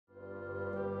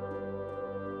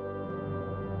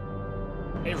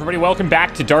Hey everybody, welcome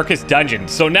back to Darkest Dungeon.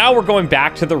 So now we're going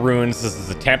back to the ruins. This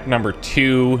is attempt number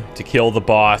 2 to kill the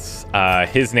boss.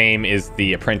 His name is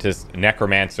the Apprentice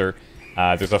Necromancer.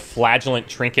 There's a flagellant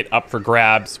trinket up for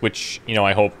grabs, which, you know,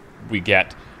 I hope we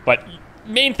get. But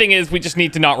main thing is we just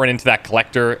need to not run into that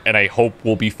collector, and I hope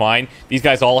we'll be fine. These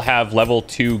guys all have level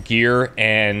 2 gear,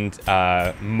 and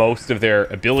most of their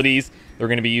abilities they're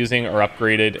going to be using are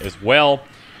upgraded as well.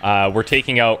 We're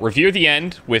taking out Revere the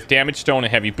End with Damage Stone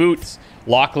and Heavy Boots.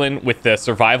 Lachlan with the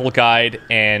Survival Guide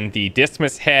and the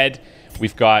Dismas Head.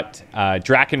 We've got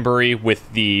Drakenbury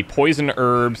with the Poison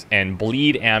Herbs and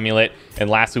Bleed Amulet.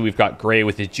 And lastly, we've got Gray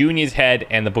with the Junior's Head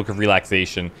and the Book of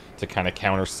Relaxation to kind of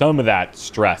counter some of that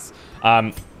stress.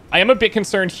 I am a bit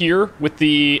concerned here with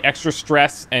the extra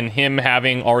stress and him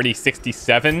having already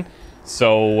 67.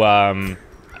 So,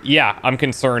 yeah, I'm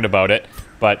concerned about it.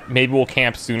 But maybe we'll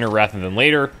camp sooner rather than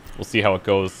later. We'll see how it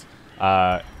goes.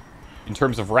 In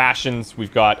terms of rations,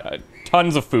 we've got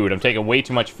tons of food. I'm taking way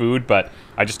too much food, but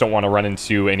I just don't want to run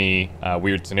into any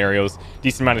weird scenarios.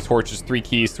 Decent amount of torches, 3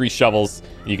 keys, 3 shovels.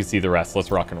 You can see the rest.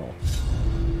 Let's rock and roll.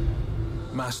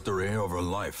 Mastery over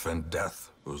life and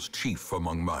death was chief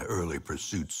among my early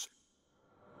pursuits.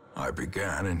 I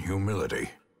began in humility,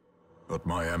 but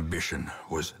my ambition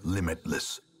was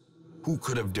limitless. Who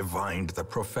could have divined the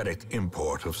prophetic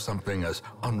import of something as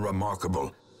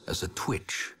unremarkable as a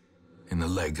twitch in the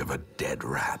leg of a dead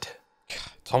rat?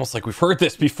 It's almost like we've heard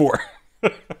this before.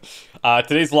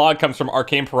 Today's log comes from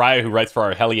Arcane Pariah, who writes for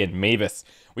our Hellion Mavis.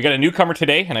 We got a newcomer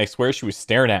today, and I swear she was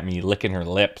staring at me, licking her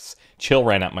lips. Chill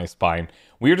ran up my spine.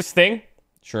 Weirdest thing?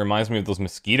 Sure reminds me of those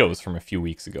mosquitoes from a few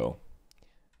weeks ago.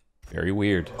 Very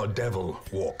weird. A devil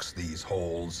walks these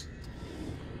halls.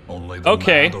 Only the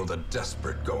mad or the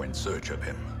desperate go in search of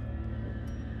him.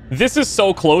 This is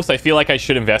so close. I feel like I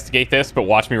should investigate this, but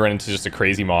watch me run into just a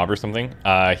crazy mob or something.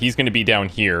 He's going to be down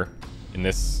here in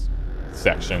this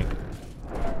section.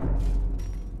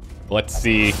 Let's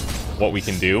see what we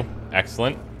can do.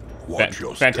 Excellent.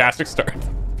 Fantastic start.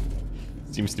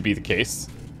 Seems to be the case.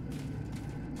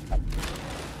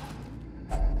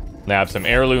 Now I have some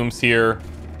heirlooms here.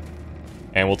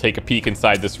 And we'll take a peek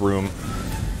inside this room.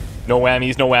 No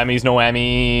whammies, no whammies, no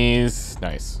whammies.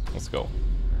 Nice. Let's go.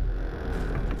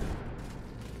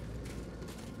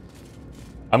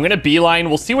 I'm going to beeline.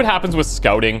 We'll see what happens with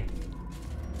scouting.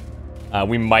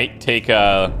 We might take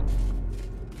a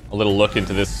little look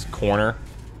into this corner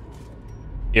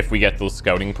if we get those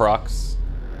scouting procs.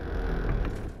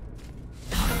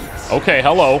 Okay,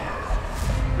 hello.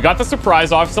 We got the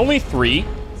surprise off. It's only 3.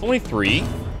 It's only 3.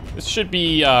 This should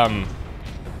be,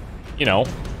 you know,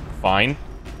 fine.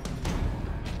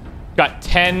 Got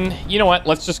 10. You know what?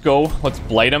 Let's just go. Let's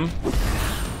blight him.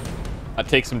 That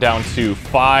takes him down to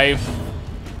 5.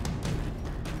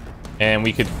 And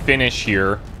we could finish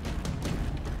here.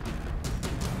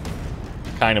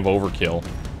 Kind of overkill.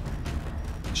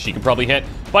 She could probably hit.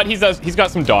 But he's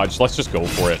got some dodge. So let's just go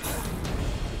for it.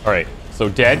 Alright. So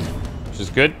dead. Which is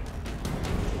good.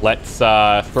 Let's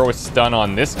throw a stun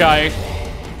on this guy.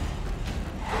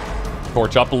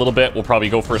 Torch up a little bit. We'll probably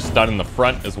go for a stun in the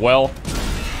front as well.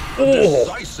 Oh!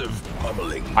 Decisive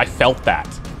pummeling. I felt that.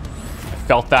 I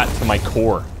felt that to my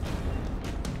core.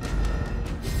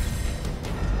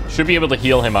 Should be able to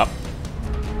heal him up.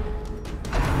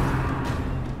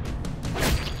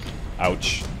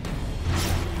 Ouch.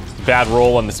 It's a bad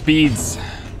roll on the speeds.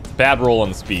 It's a bad roll on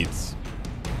the speeds.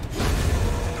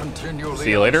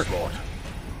 See you later.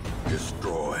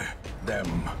 Destroy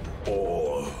them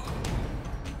all.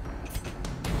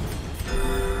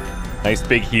 Nice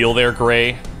big heal there,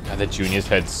 Gray. God, that Junior's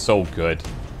Head's so good.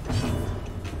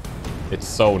 It's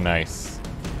so nice.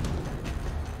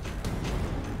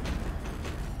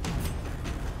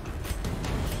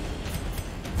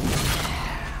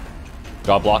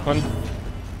 Job, Lachlan.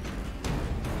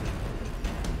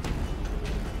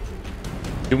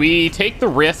 Do we take the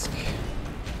risk?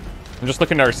 I'm just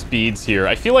looking at our speeds here.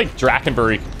 I feel like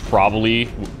Drakenbury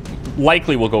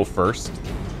likely will go first.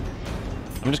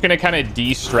 I'm just going to kind of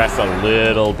de-stress a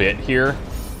little bit here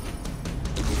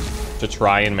to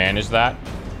try and manage that.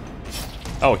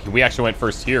 Oh, we actually went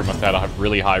first here. Must have had a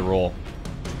really high roll.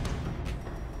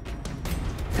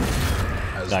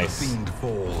 As nice. The fiend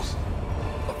falls,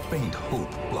 a faint hope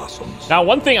blossoms. Now,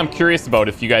 one thing I'm curious about,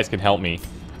 if you guys can help me,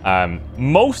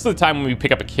 most of the time when we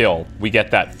pick up a kill, we get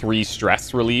that 3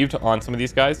 stress relieved on some of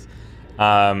these guys.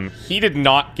 He did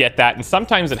not get that, and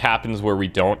sometimes it happens where we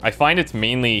don't. I find it's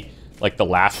mainly like the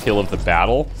last kill of the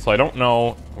battle, so I don't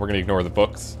know. We're gonna ignore the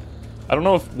books. I don't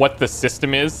know what the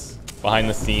system is behind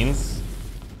the scenes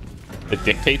that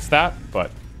dictates that, but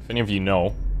if any of you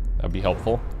know, that'd be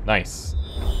helpful. Nice.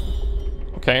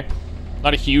 Okay.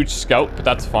 Not a huge scout, but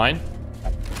that's fine.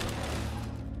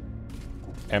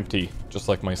 Empty, just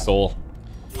like my soul.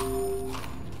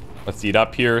 Let's eat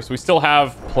up here. So we still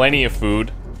have plenty of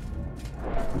food.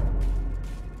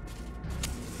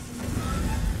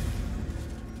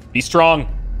 Be strong.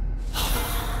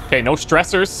 Okay, no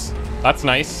stressors. That's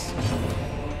nice.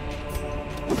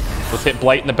 Let's hit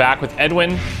Blight in the back with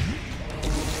Edwin.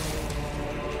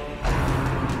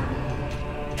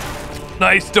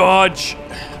 Nice dodge.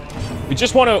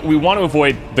 We want to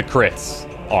avoid the crits,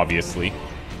 obviously.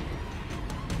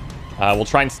 We'll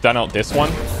try and stun out this one.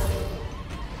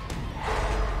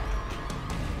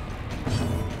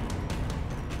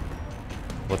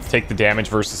 Let's take the damage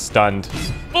versus stunned.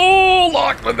 Oh,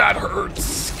 Lachlan, that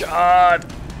hurts. God.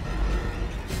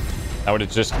 That would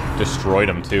have just destroyed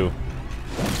him, too.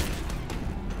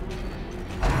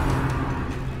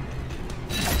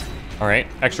 All right,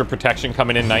 extra protection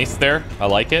coming in nice there. I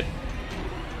like it.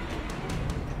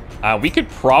 We could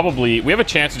probably... We have a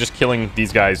chance of just killing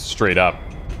these guys straight up.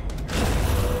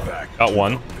 Got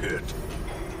one.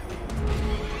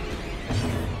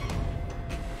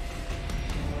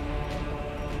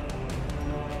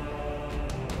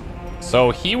 So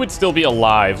he would still be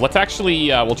alive. Let's actually...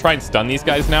 we'll try and stun these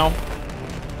guys now.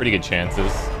 Pretty good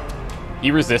chances. He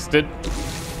resisted.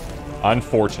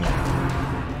 Unfortunate.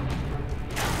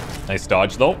 Nice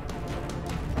dodge, though.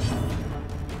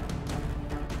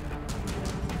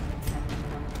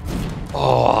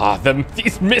 Oh,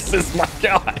 these misses, my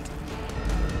God.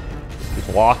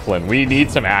 Lachlan, we need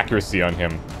some accuracy on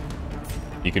him.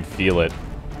 You can feel it.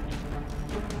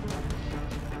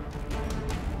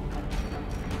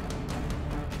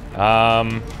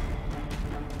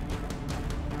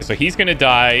 So he's gonna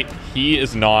die. He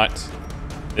is not.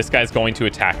 This guy's going to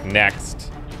attack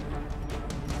next.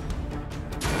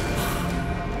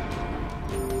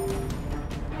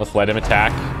 Let's let him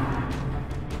attack.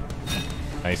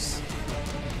 Nice.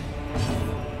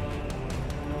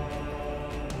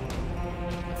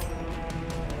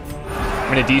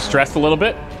 I'm gonna de-stress a little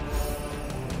bit.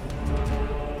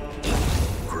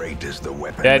 Great is the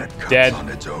weapon Dead, that cuts dead. on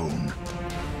its own.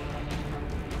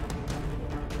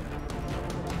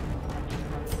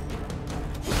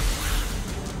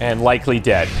 And likely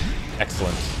dead.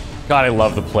 Excellent. God, I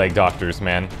love the Plague Doctors,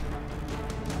 man.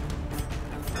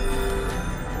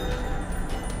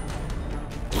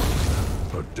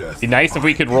 Be nice if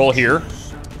we could roll here.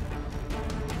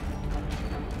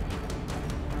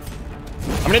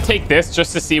 I'm gonna take this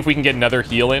just to see if we can get another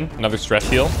heal in. Another stress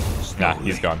heal. Nah,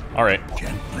 he's gone. All right.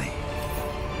 Gently.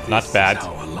 Not bad. This is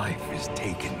how a life is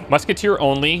taken. Musketeer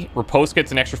only. Riposte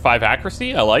gets an extra 5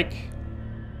 accuracy. I like.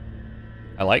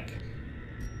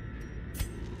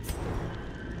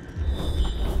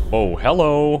 Oh,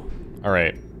 hello. All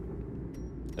right.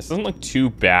 This doesn't look too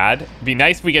bad. It'd be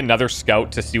nice if we get another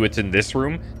scout to see what's in this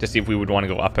room, to see if we would want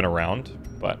to go up and around,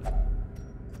 but...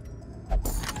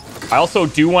 I also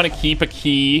do want to keep a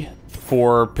key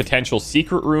for potential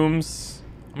secret rooms.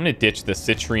 I'm going to ditch the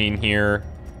citrine here.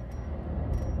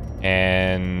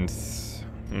 And...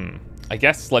 I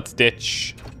guess let's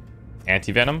ditch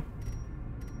anti-venom.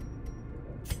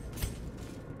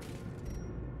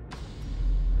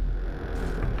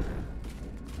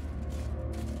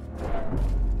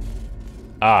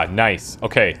 Ah, nice.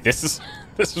 Okay, this is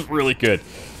really good.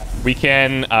 We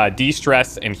can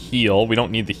de-stress and heal. We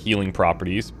don't need the healing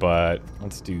properties, but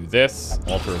let's do this.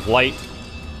 Altar of Light.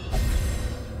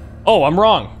 Oh, I'm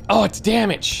wrong. Oh, it's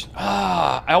damage.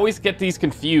 Ah, I always get these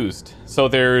confused. So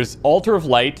there's Altar of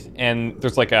Light, and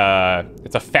there's like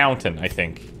it's a fountain, I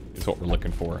think, is what we're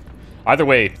looking for. Either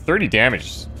way, 30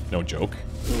 damage. No joke.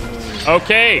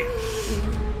 Okay.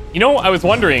 You know, I was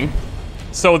wondering,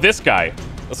 so this guy,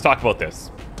 let's talk about this.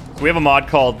 So we have a mod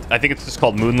called, I think it's just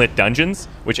called Moonlit Dungeons,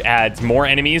 which adds more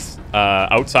enemies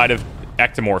outside of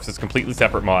ectomorphs. It's a completely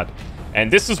separate mod.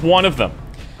 And this is one of them.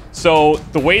 So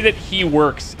the way that he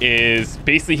works is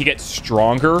basically he gets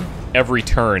stronger every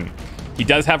turn. He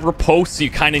does have riposte, so you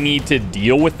kind of need to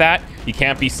deal with that. He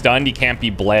can't be stunned, he can't be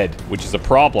bled, which is a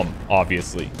problem,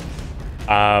 obviously.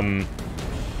 And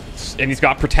he's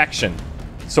got protection.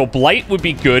 So Blight would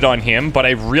be good on him, but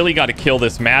I've really got to kill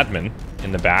this madman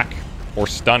in the back. Or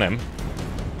stun him.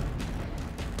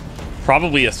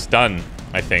 Probably a stun,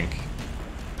 I think.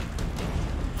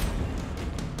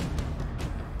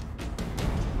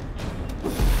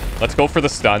 Let's go for the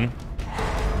stun.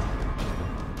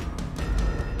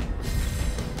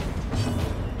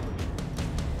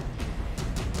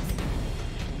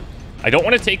 I don't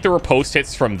want to take the riposte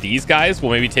hits from these guys.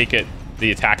 We'll maybe take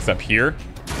the attacks up here.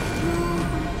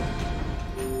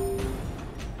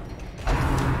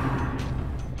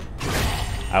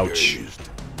 Ouch.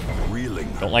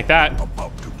 reeling. Don't like that.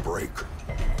 About to break.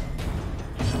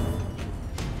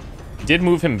 Did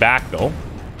move him back, though.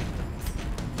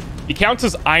 He counts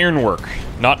as ironwork,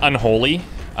 not unholy.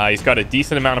 He's got a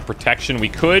decent amount of protection. We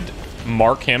could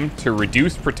mark him to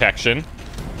reduce protection.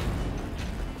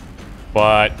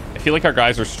 But I feel like our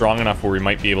guys are strong enough where we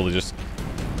might be able to just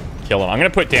kill him. I'm going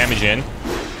to put damage in.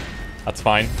 That's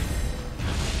fine.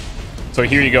 So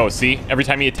here you go. See? Every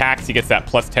time he attacks, he gets that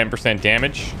plus 10%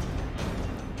 damage.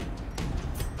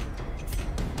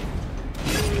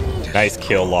 Nice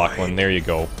kill, Lachlan. There you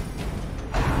go.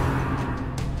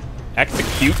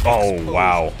 Execute. Oh,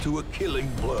 wow. To a killing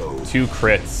blow. 2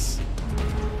 crits.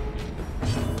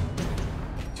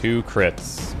 2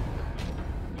 crits.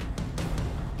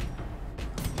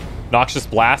 Noxious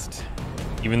Blast.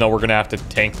 Even though we're going to have to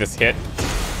tank this hit.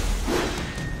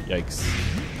 Yikes.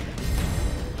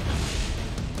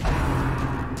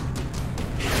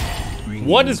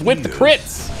 What is with the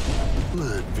crits?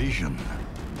 Blurred vision.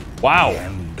 Wow.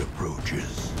 And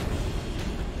approaches.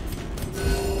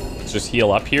 Let's just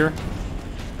heal up here.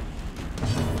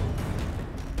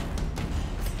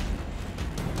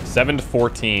 7 to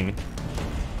 14.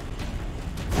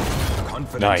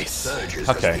 Nice. Surges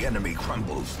okay. As the enemy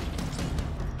crumbles.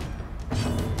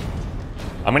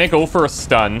 I'm gonna go for a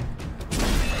stun.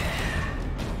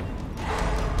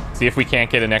 See if we can't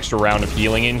get an extra round of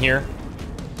healing in here.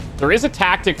 There is a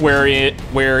tactic where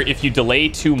if you delay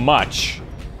too much,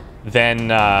 then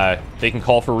they can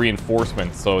call for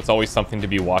reinforcements. So it's always something to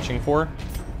be watching for.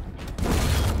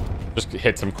 Just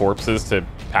hit some corpses to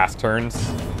pass turns.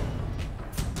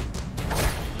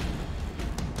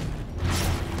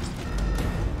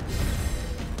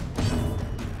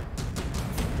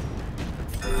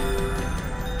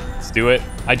 Let's do it.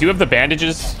 I do have the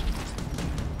bandages.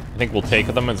 I think we'll take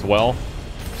them as well.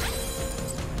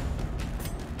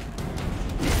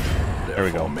 There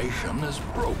we go. Formation is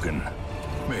broken.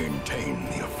 Maintain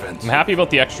the offensive. I'm happy about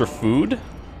the extra food.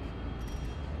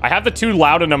 I have the 2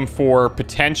 laudanum for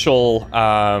potential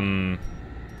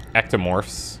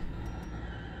ectomorphs.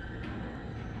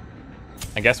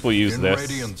 I guess we'll use this. In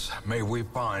Radiance, may we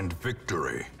find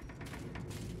victory.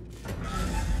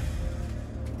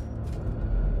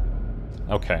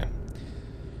 Okay.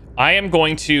 I am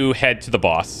going to head to the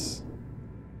boss.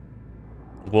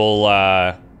 We'll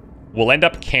end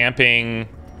up camping.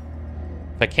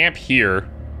 If I camp here,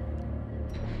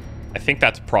 I think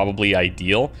that's probably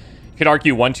ideal. You could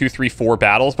argue 1, 2, 3, 4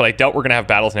 battles, but I doubt we're gonna have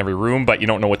battles in every room, but you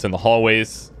don't know what's in the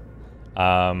hallways.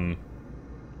 Or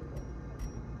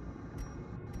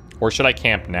should I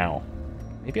camp now?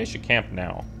 Maybe I should camp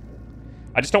now.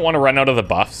 I just don't want to run out of the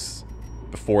buffs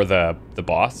before the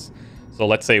boss. So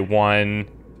let's say 1.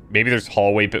 Maybe there's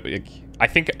hallway, but I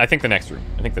think the next room.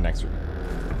 I think the next room.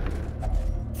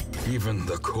 Even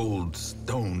the cold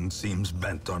stone seems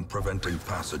bent on preventing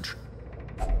passage.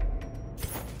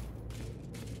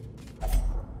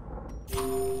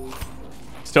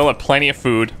 Still have plenty of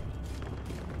food.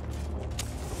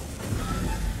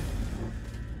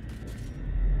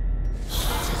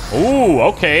 Ooh,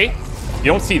 okay. You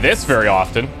don't see this very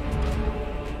often.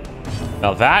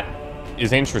 Now that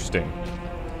is interesting.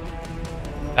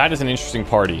 That is an interesting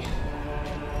party.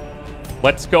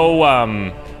 Let's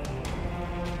go,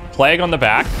 Plague on the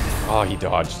back. Oh, he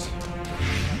dodged.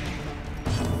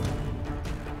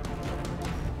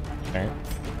 Okay.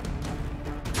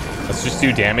 Let's just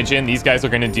do damage in. These guys are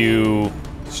going to do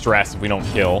stress if we don't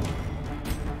kill.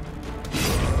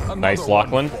 Nice,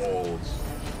 Lachlan.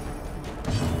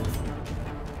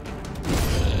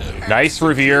 Nice,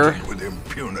 Revere. With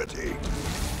impunity.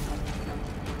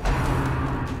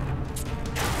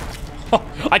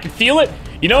 I can feel it.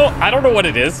 You know, I don't know what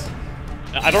it is.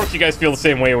 I don't know if you guys feel the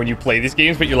same way when you play these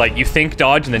games, but you're like, you think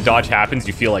dodge and then dodge happens.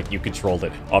 You feel like you controlled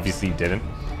it. Obviously, you didn't.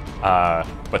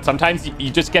 But sometimes you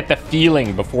just get the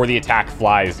feeling before the attack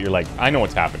flies. You're like, I know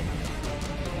what's happening.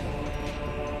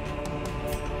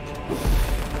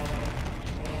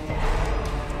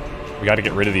 We got to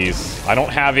get rid of these. I don't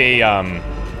have a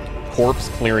corpse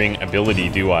clearing ability,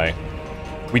 do I?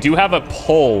 We do have a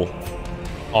pull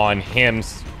on him,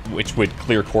 which would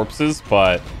clear corpses,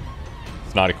 but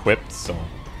it's not equipped, so.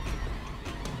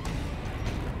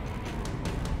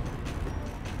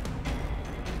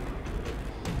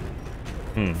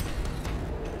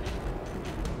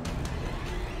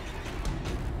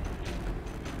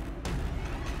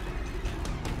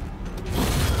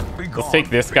 Let's take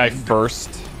this guy first.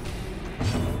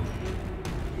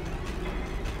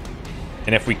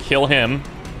 And if we kill him,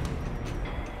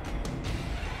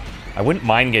 I wouldn't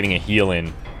mind getting a heal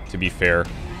in, to be fair.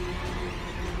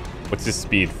 What's his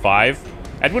speed? 5?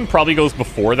 Edwin probably goes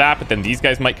before that, but then these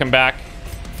guys might come back.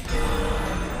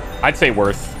 I'd say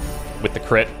worth with the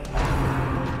crit.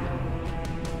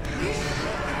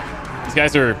 These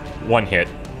guys are one hit.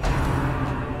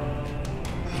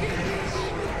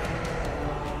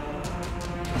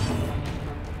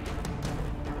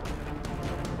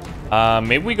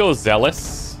 Maybe we go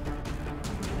Zealous.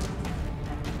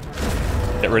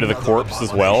 Get rid of the corpse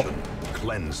as well.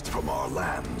 Cleansed from our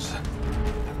lands.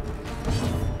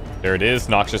 There it is,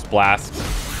 Noxious Blast.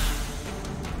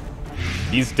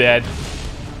 He's dead.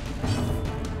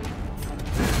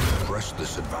 Press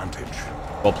this advantage.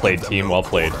 Well played, team. Well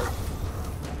played.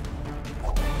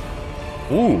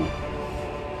 Ooh.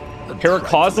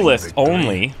 Paracausalist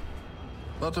only.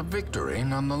 But a victory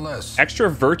nonetheless. Extra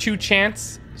virtue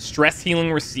chance, stress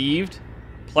healing received,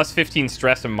 plus 15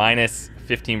 stress and minus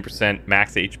 15%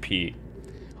 max HP.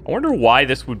 I wonder why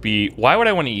this would be... Why would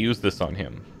I want to use this on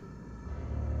him?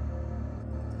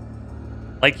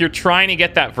 Like, you're trying to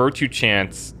get that virtue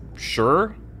chance,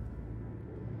 sure.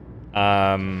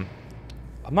 I'm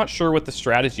not sure what the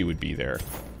strategy would be there,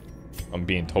 if I'm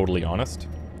being totally honest.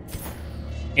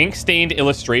 Ink-stained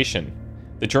illustration.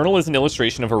 The journal is an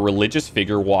illustration of a religious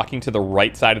figure walking to the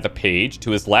right side of the page.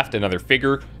 To his left, another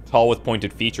figure, tall with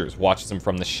pointed features, watches him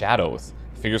from the shadows.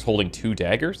 The figure's holding 2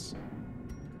 daggers.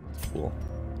 That's cool.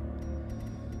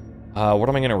 What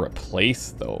am I going to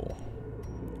replace, though?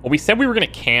 Well, we said we were going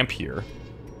to camp here.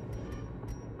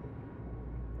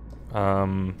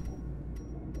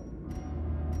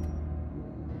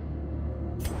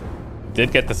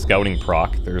 Did get the scouting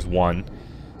proc. There's one.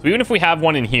 So even if we have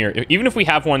one in here, even if we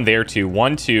have one there too,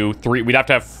 1, 2, 3, we'd have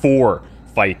to have 4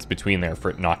 fights between there for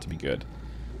it not to be good.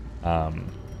 I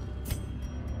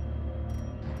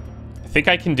think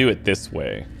I can do it this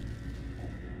way.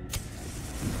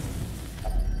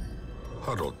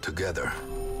 Huddled together,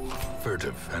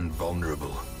 furtive and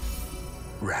vulnerable.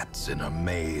 Rats in a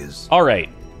maze. All right.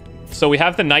 So we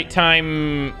have the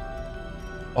nighttime...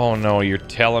 Oh no, you're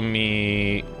telling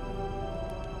me...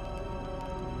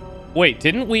 Wait,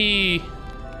 didn't we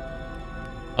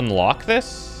unlock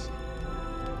this?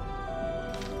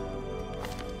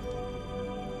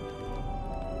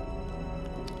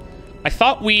 I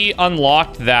thought we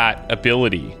unlocked that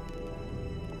ability.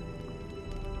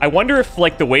 I wonder if,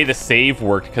 like, the way the save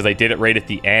worked, because I did it right at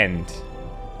the end.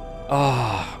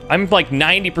 I'm, like,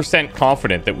 90%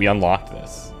 confident that we unlocked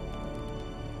this.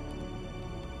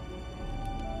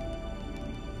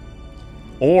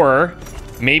 Or...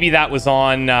 maybe that was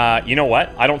on, you know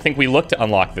what? I don't think we looked to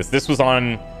unlock this. This was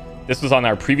on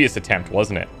our previous attempt,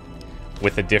 wasn't it?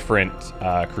 With a different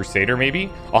Crusader, maybe?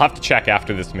 I'll have to check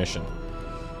after this mission.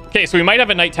 Okay, so we might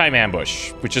have a nighttime ambush,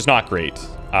 which is not great.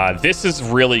 This is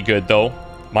really good, though.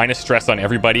 Minus stress on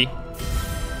everybody.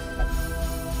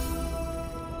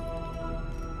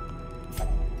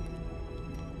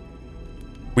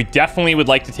 We definitely would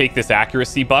like to take this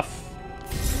accuracy buff.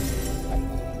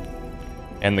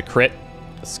 And the crit.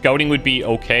 The scouting would be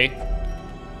okay.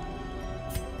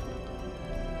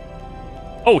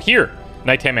 Oh, here.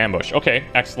 Nighttime ambush. Okay,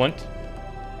 excellent.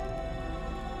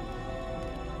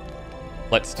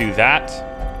 Let's do that.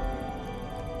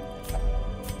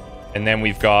 And then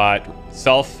we've got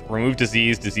self, remove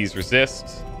disease, disease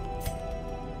resist.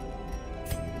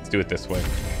 Let's do it this way.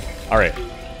 All right.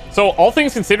 So all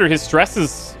things considered, his stress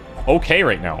is okay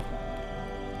right now.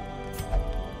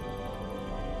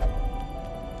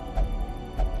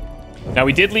 Now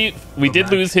we did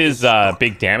lose his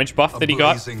big damage buff that he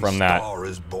got from that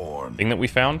thing that we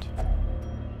found.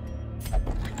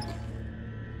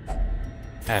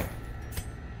 Man,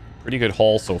 pretty good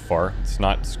haul so far. Let's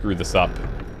not screw this up.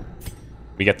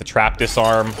 We get the trap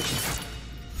disarm.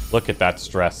 Look at that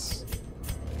stress.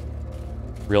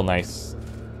 Real nice.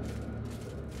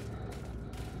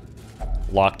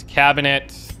 Locked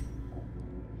cabinet.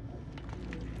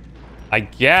 I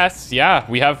guess, yeah,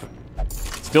 we have...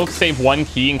 still save 1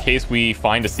 key in case we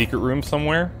find a secret room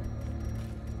somewhere.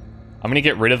 I'm going to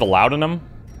get rid of the laudanum.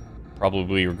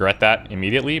 Probably regret that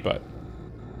immediately, but...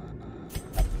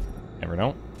 never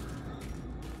know.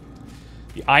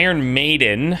 The Iron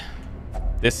Maiden.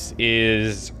 This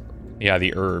is... yeah,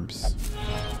 the herbs.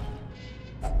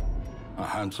 A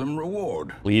handsome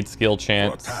reward. Lead skill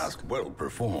chance. For a task well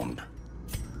performed.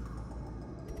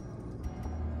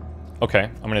 Okay,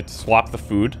 I'm going to swap the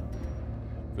food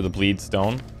for the bleed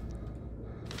stone.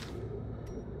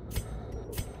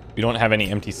 We don't have any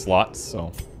empty slots,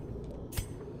 so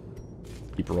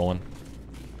keep rolling.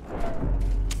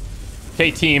 Okay,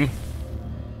 team.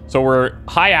 So we're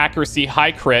high accuracy,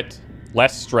 high crit,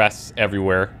 less stress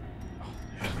everywhere.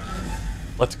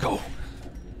 Let's go.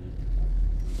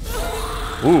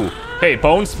 Ooh. Hey,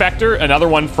 Bone Spectre, another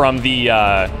one from the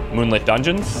Moonlit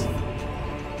Dungeons.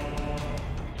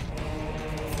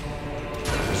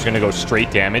 just gonna go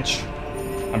straight damage.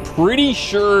 I'm pretty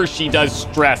sure she does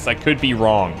stress. I could be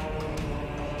wrong.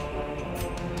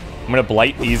 I'm gonna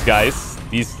blight these guys.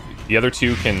 The other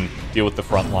two can deal with the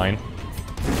front line.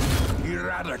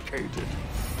 Eradicated.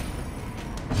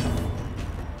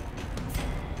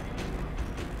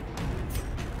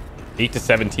 Eight to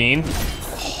 17.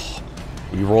 Oh,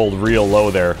 we rolled real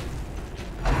low there.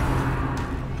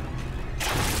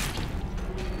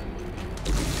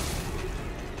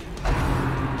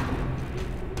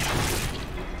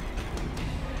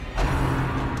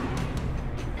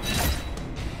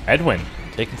 Edwin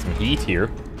taking some heat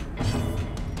here.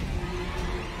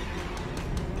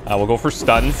 We'll go for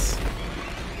stuns.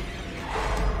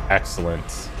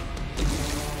 Excellent.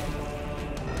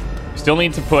 Still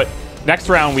need to put... Next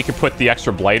round, we could put the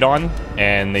extra blight on,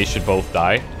 and they should both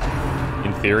die,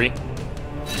 in theory.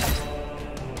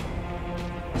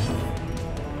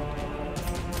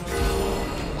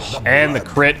 And the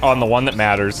crit on the one that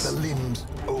matters. The limbs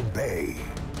obey.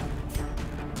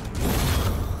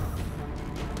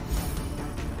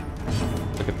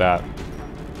 Look at that.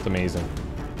 It's amazing.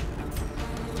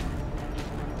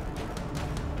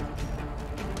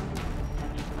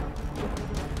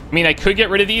 I mean, I could get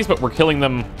rid of these, but we're killing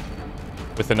them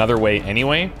with another way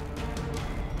anyway.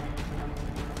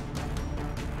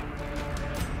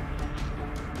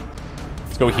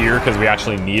 Let's go here, because we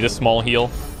actually need a small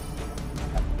heal.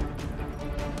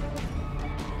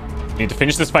 We need to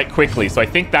finish this fight quickly, so I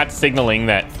think that's signaling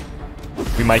that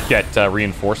we might get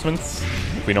reinforcements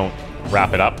if we don't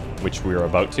wrap it up, which we are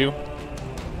about to.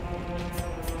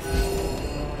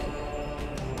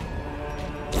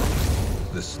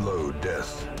 The slow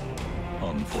death.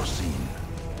 Unforeseen.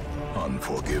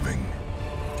 Unforgiving.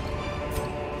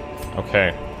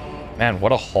 Okay. Man,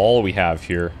 what a haul we have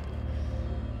here.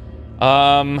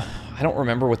 I don't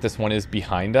remember what this one is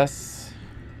behind us.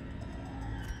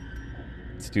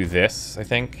 Let's do this, I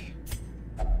think.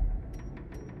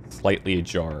 Slightly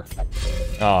ajar.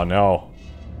 Oh, no.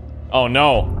 Oh,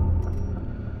 no.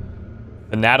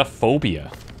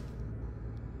 Anatophobia.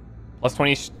 Plus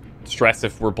 20 stress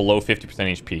if we're below 50%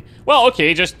 HP. Well,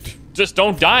 okay, just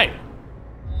don't die.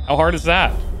 How hard is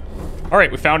that? All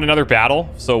right, we found another battle,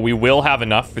 so we will have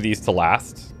enough for these to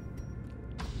last.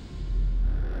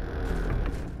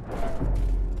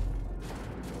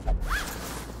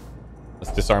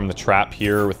 Let's disarm the trap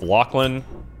here with Lachlan.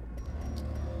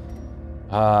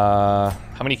 How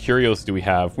many curios do we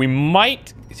have? We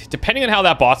might, depending on how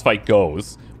that boss fight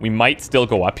goes, we might still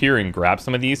go up here and grab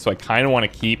some of these, so I kind of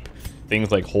want to keep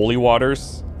things like holy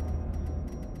waters.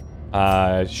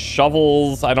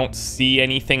 Shovels, I don't see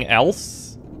anything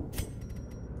else.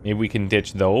 Maybe we can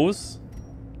ditch those.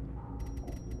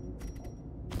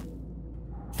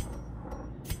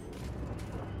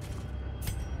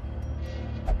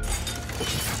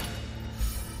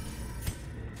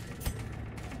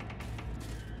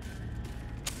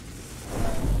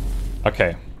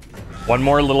 Okay. One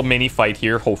more little mini fight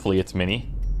here. Hopefully it's mini.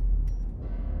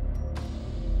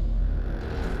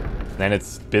 Then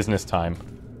it's business time.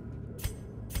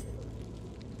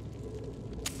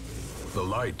 The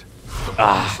light. The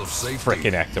promise of safety.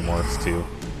 Frickin' ectomorphs too.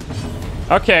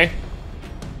 Okay.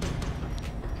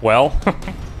 Well.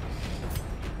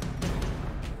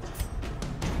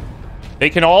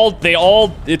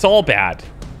 It's all bad.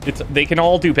 They can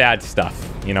all do bad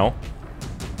stuff, you know?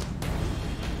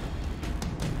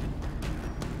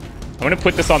 I'm gonna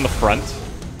put this on the front.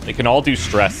 They can all do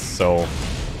stress, so...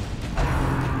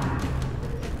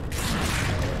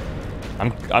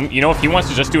 you know, if he wants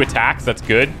to just do attacks, that's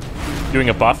good. Doing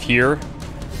a buff here.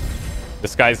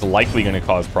 This guy's likely gonna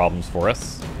cause problems for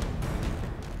us.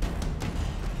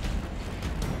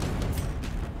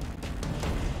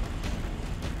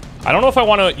 I don't know if I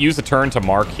want to use a turn to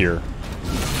mark here.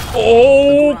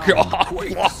 Oh, God,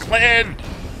 Lachlan!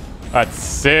 That's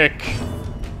sick.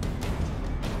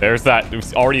 There's that. We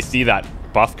already see that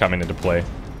buff coming into play.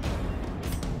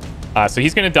 So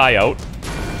he's going to die out.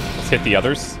 Let's hit the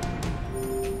others.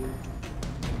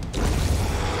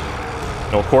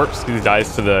 No corpse. He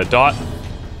dies to the dot.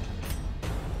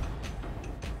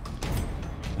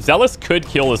 Zealous could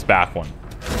kill this back one.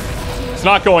 It's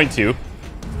not going to.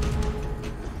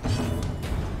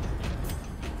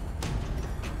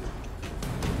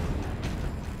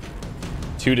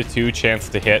 Two to two chance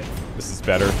to hit. This is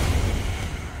better.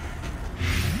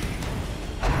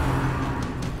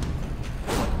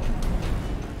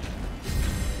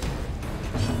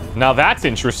 Now that's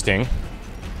interesting.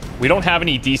 We don't have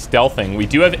any de-stealthing. We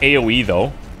do have AoE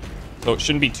though, so it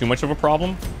shouldn't be too much of a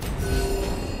problem.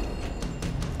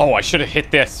 Oh, I should have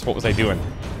hit this. What was I doing?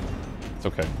 It's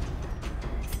okay.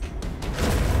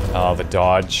 Oh, the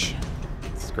dodge.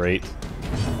 It's great.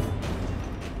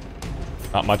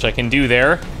 Not much I can do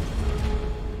there.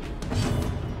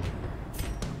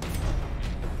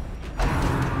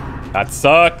 That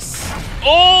sucks.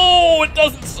 Oh, it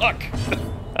doesn't suck.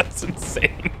 That's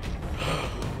insane.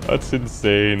 That's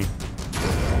insane.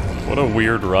 What a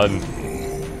weird run.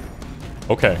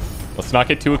 Okay, let's not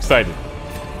get too excited.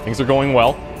 Things are going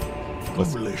well.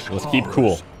 Let's keep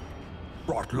cool.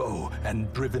 Brought low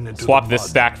and driven into Swap this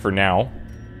stack for now.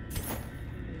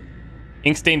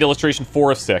 Ink-stained illustration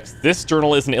 4 of 6. This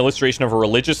journal is an illustration of a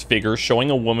religious figure showing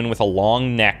a woman with a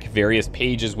long neck, various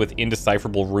pages with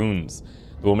indecipherable runes.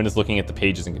 The woman is looking at the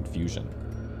pages in confusion.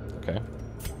 Okay.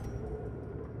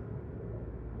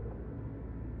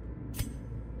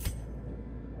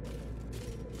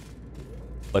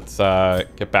 Let's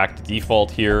get back to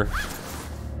default here.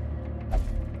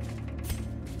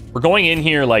 We're going in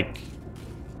here like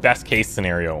best case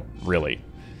scenario, really.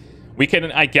 We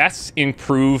can, I guess,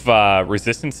 improve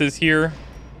resistances here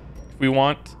if we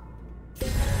want.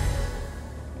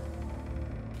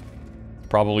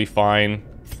 Probably fine.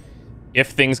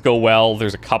 If things go well,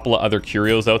 there's a couple of other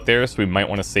curios out there, so we might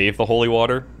want to save the holy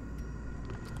water.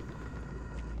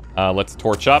 Let's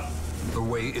torch up. The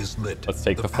way is lit. Let's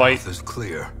take the fight. Path is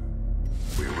clear.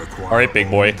 We require all right, big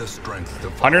boy. the strength to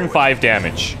 105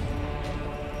 damage.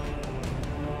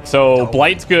 So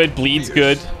blight's good, bleed's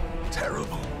good.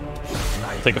 Terrible.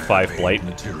 Take a 5 blight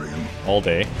all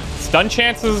day. Stun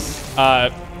chances,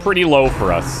 pretty low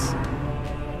for us.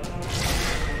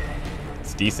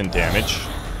 It's decent damage.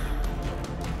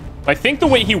 I think the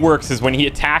way he works is when he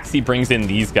attacks, he brings in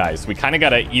these guys. We kind of got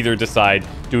to either decide,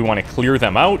 do we want to clear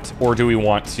them out or do we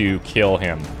want to kill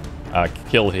him?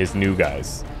 Kill his new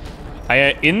guys.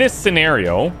 In this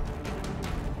scenario,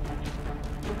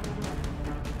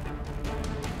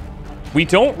 we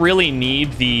don't really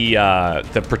need the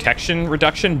protection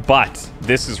reduction, but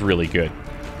this is really good.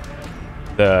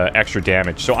 The extra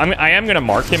damage. So I am going to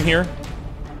mark him here.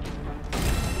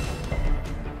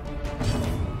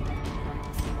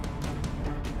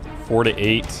 Four to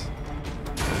 8.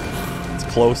 It's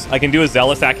close. I can do a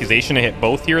zealous accusation to hit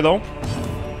both here, though.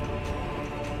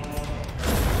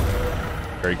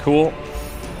 Very cool.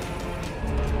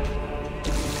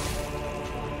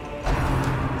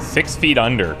 6 feet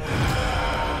under.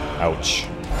 Ouch.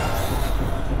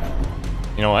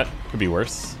 You know what? Could be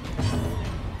worse.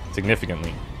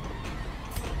 Significantly.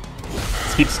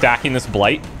 Let's keep stacking this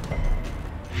blight.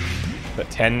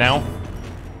 At 10 now.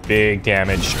 Big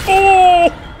damage.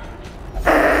 Oh!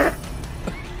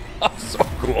 That's so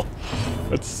cool.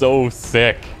 That's so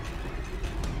sick.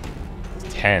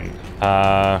 It's 10.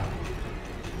 I'm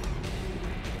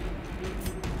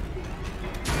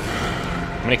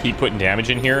gonna keep putting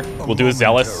damage in here. We'll do a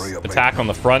zealous attack on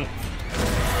the front.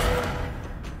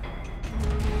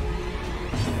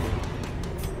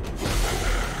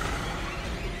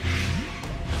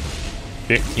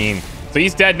 $15. So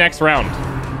he's dead next round.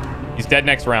 He's dead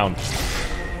next round.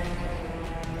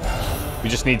 We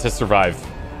just need to survive.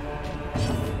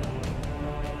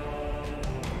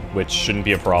 Which shouldn't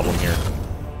be a problem here.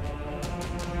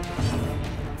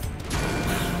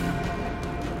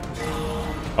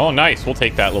 Oh, nice. We'll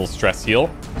take that little stress heal.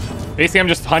 Basically, I'm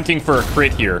just hunting for a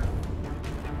crit here.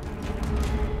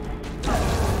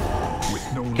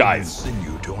 Guys,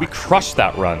 we crushed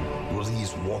that run. Will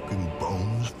these walking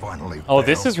bones finally Oh,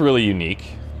 this is really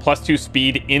unique. +2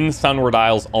 speed in Sunward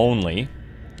Isles only.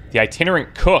 The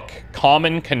itinerant cook.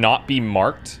 Common cannot be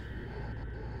marked.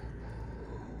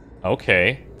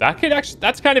 Okay. That could actually,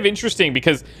 that's kind of interesting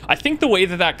because I think the way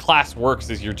that that class works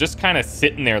is you're just kind of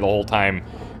sitting there the whole time,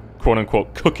 quote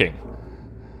unquote, cooking.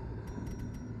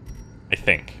 I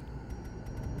think.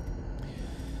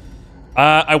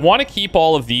 I want to keep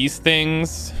all of these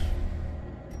things.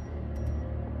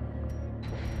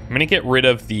 I'm going to get rid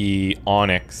of the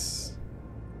onyx.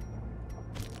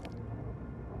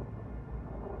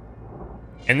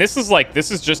 And this is like,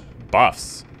 this is just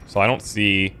buffs. So I don't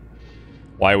see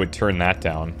why I would turn that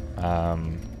down.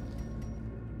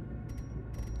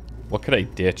 What could I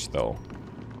ditch, though?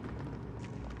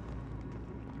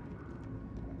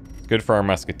 It's good for our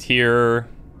musketeer.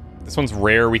 This one's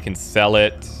rare. We can sell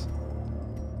it.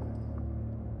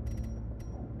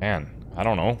 Man, I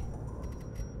don't know.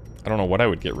 I don't know what I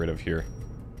would get rid of here.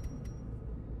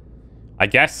 I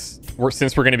guess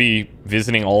since we're going to be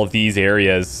visiting all of these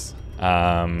areas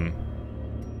that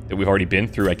we've already been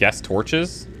through, I guess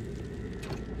torches.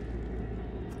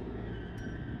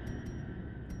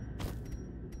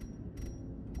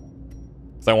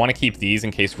 So I want to keep these in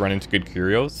case we run into good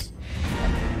curios.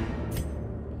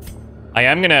 I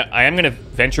am gonna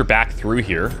venture back through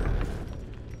here.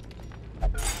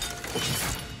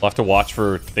 We'll have to watch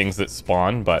for things that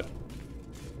spawn, but...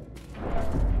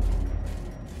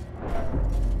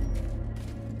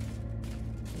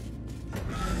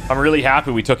 I'm really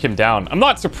happy we took him down. I'm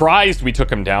not surprised we took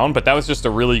him down, but that was just a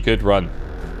really good run.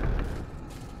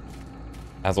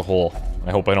 As a whole.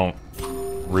 I hope I don't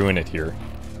ruin it here.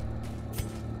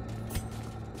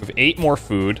 We have 8 more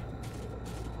food.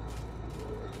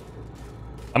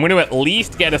 I'm going to at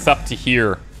least get us up to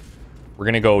here. We're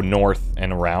going to go north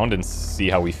and around and see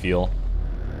how we feel.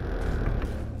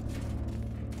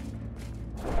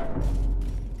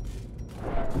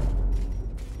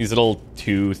 These little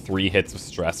 2-3 hits of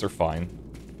stress are fine.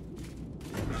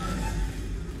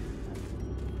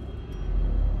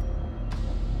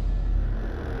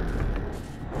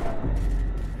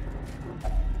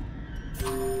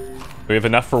 We have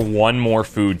enough for one more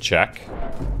food check.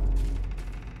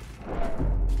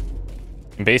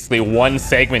 And basically one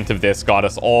segment of this got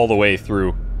us all the way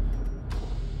through.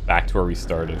 Back to where we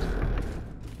started.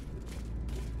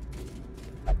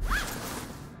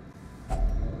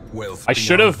 Wealth I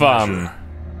should have probably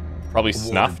awarded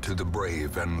snuffed. to the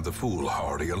brave and the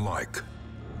foolhardy alike.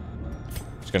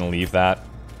 Just gonna leave that.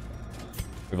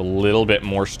 We have a little bit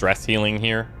more stress healing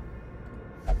here.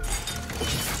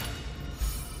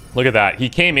 Look at that. He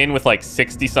came in with like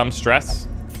 60 some stress.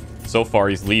 So far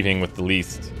he's leaving with the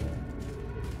least.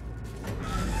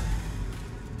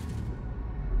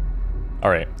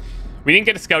 Alright. We didn't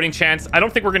get a scouting chance. I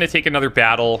don't think we're going to take another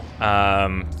battle.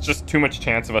 It's just too much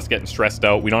chance of us getting stressed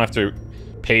out. We don't have to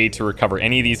pay to recover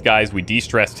any of these guys. We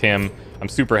de-stressed him. I'm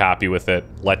super happy with it.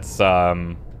 Let's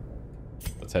head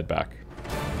back.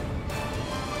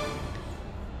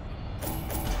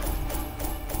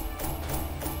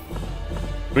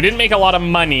 We didn't make a lot of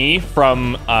money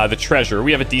from the treasure.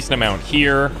 We have a decent amount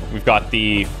here. We've got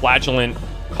the flagellant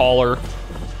collar.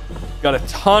 Got a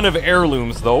ton of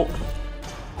heirlooms, though.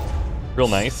 Real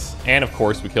nice. And, of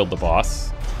course, we killed the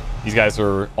boss. These guys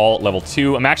are all at level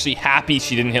 2. I'm actually happy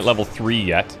she didn't hit level 3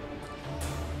 yet.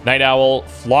 Night Owl.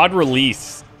 Flawed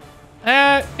release.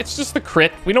 It's just the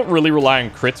crit. We don't really rely on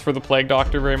crits for the Plague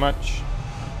Doctor very much.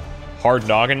 Hard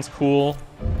Noggin's cool.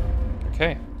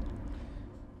 Okay.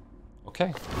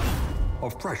 Okay. A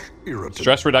fresh irritant.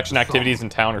 Stress reduction activities in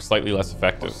town are slightly less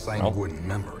effective. A sanguine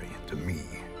memory to me.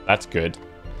 That's good.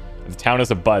 The town is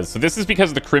abuzz. So this is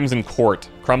because of the Crimson Court.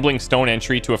 Crumbling stone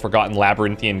entry to a forgotten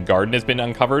labyrinthian garden has been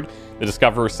uncovered. The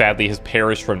discoverer sadly has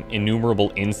perished from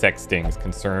innumerable insect stings.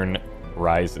 Concern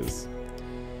rises.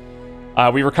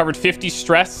 We recovered 50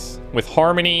 stress with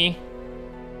Harmony.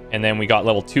 And then we got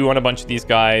level 2 on a bunch of these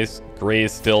guys. Gray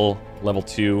is still level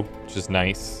 2, which is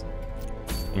nice.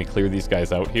 Let me clear these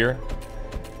guys out here.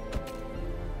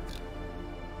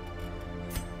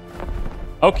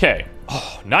 Okay.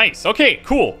 Oh, nice. Okay,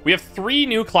 cool. We have 3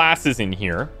 new classes in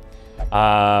here.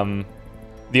 The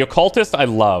Occultist, I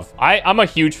love. I'm a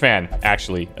huge fan,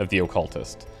 actually, of the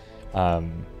Occultist. So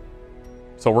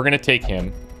we're going to take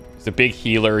him. He's a big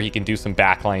healer. He can do some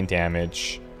backline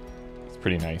damage. It's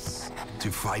pretty nice.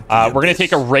 We're going to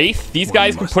take a Wraith. These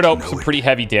guys can put out some pretty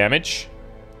heavy damage.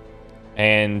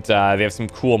 And they have some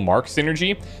cool mark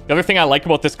synergy. The other thing I like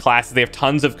about this class is they have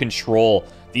tons of control.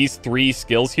 These 3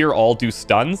 skills here all do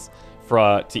stuns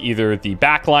to either the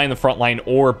back line, the front line,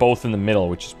 or both in the middle,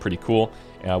 which is pretty cool.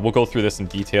 We'll go through this in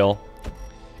detail.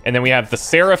 And then we have the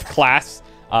Seraph class.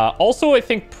 Also, I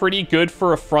think pretty good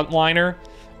for a frontliner.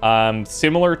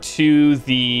 Similar to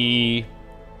the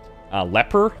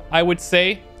Leper, I would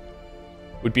say.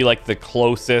 Would be like the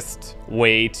closest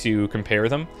way to compare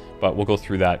them. But we'll go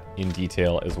through that in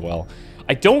detail as well.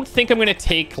 I don't think I'm going to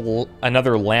take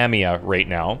another Lamia right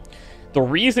now. The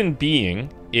reason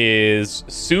being is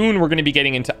soon we're going to be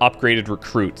getting into upgraded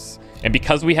recruits. And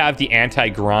because we have the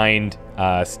anti-grind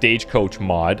stagecoach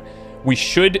mod, we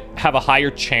should have a higher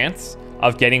chance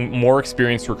of getting more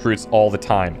experienced recruits all the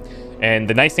time. And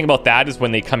the nice thing about that is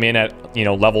when they come in at,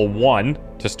 level 1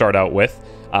 to start out with,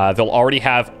 they'll already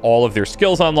have all of their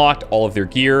skills unlocked, all of their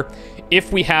gear.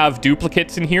 If we have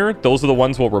duplicates in here, those are the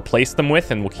ones we'll replace them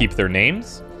with and we'll keep their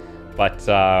names. But,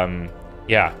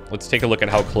 yeah, let's take a look at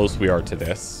how close we are to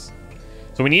this.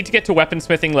 So we need to get to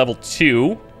weaponsmithing level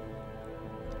 2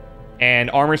 and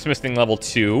armorsmithing level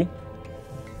 2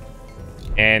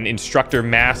 and instructor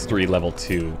mastery level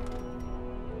 2.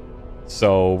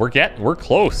 So we're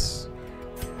close.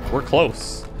 We're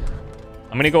close.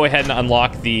 I'm going to go ahead and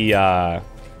unlock the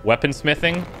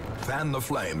weaponsmithing. Fan the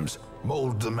flames,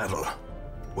 mold the metal.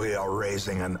 We are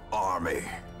raising an army.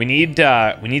 We need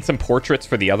some portraits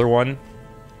for the other one,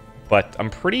 but I'm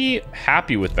pretty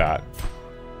happy with that.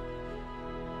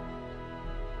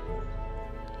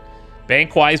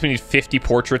 Bank-wise, we need 50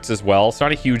 portraits as well. It's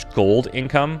not a huge gold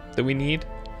income that we need.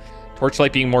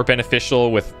 Torchlight being more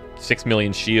beneficial with 6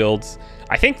 million shields.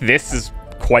 I think this is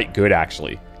quite good,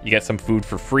 actually. You get some food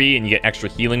for free, and you get extra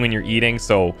healing when you're eating.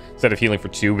 So instead of healing for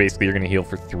 2, basically you're going to heal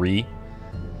for 3.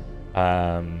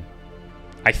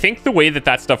 I think the way that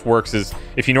that stuff works is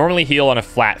if you normally heal on a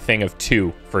flat thing of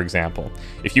 2, for example,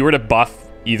 if you were to buff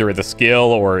either the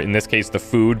skill or in this case the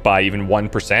food by even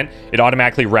 1%, it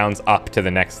automatically rounds up to the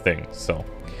next thing. So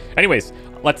anyways,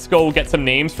 let's go get some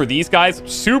names for these guys.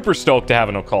 Super stoked to have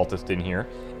an occultist in here,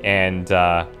 and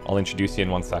I'll introduce you in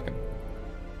 1 second.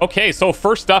 Okay, so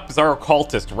first up is our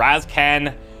occultist,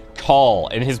 Razkan Kal,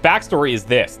 and his backstory is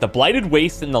this. The blighted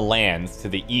waste in the lands to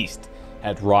the east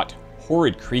had wrought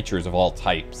horrid creatures of all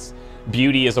types.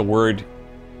 Beauty is a word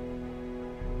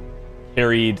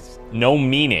carried no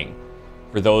meaning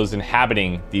for those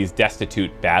inhabiting these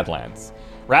destitute badlands.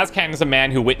 Razkan is a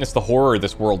man who witnessed the horror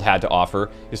this world had to offer,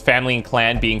 his family and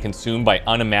clan being consumed by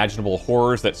unimaginable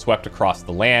horrors that swept across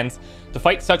the lands. To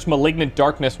fight such malignant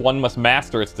darkness, one must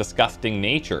master its disgusting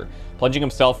nature. Plunging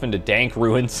himself into dank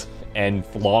ruins and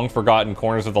long-forgotten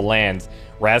corners of the lands,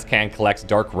 Razkan collects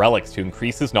dark relics to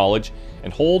increase his knowledge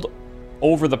and hold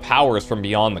over the powers from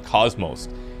beyond the cosmos.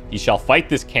 He shall fight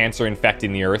this cancer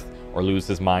infecting the earth or lose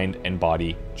his mind and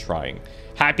body trying.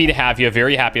 Happy to have you.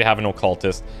 Very happy to have an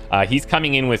occultist. He's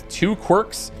coming in with 2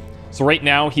 quirks. So right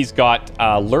now he's got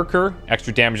Lurker,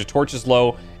 extra damage to torches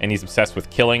low, and he's obsessed with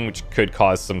killing, which could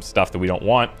cause some stuff that we don't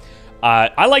want.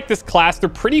 I like this class. They're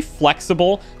pretty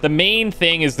flexible. The main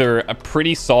thing is they're a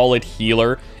pretty solid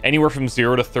healer, anywhere from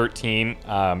 0 to 13.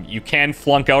 You can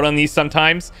flunk out on these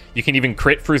sometimes. You can even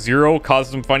crit for 0, cause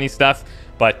some funny stuff.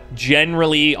 But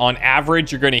generally, on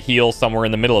average, you're going to heal somewhere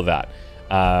in the middle of that,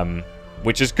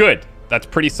 which is good. That's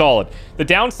pretty solid. The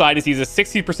downside is he's a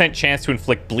 60% chance to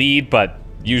inflict bleed, but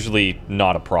usually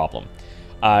not a problem.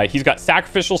 He's got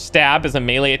Sacrificial Stab as a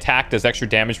melee attack, does extra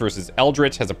damage versus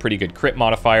Eldritch, has a pretty good crit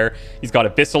modifier. He's got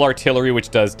Abyssal Artillery, which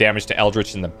does damage to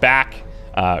Eldritch in the back,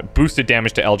 boosted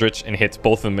damage to Eldritch, and hits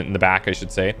both of them in the back, I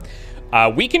should say.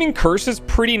 Weakening Curse is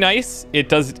pretty nice. It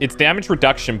does its damage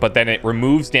reduction, but then it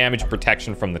removes damage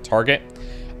protection from the target.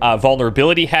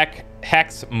 Vulnerability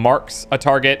Hex marks a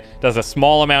target, does a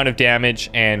small amount of damage,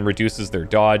 and reduces their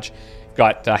dodge.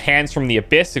 Got Hands from the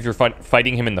Abyss if you're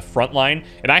fighting him in the front line.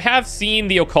 And I have seen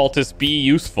the occultist be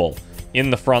useful in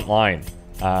the front line.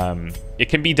 It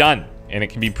can be done, and it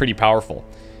can be pretty powerful.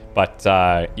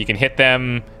 But you can hit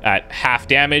them at half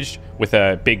damage with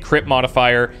a big crit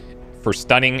modifier for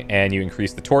stunning, and you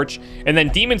increase the torch. And then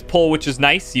Demon's Pull, which is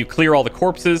nice. You clear all the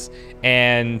corpses,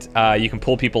 and you can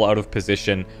pull people out of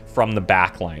position from the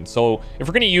back line. So if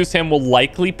we're going to use him, we'll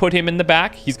likely put him in the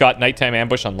back. He's got Nighttime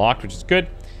Ambush unlocked, which is good.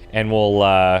 And we'll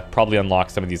probably unlock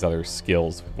some of these other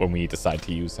skills when we decide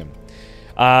to use him.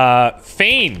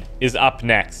 Fane is up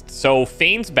next. So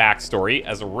Fane's backstory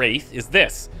as a wraith is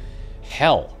this.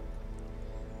 Hell.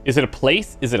 Is it a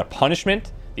place? Is it a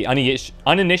punishment? The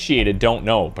uninitiated don't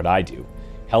know, but I do.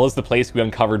 Hell is the place we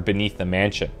uncovered beneath the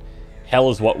mansion. Hell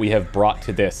is what we have brought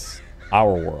to this,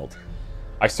 our world.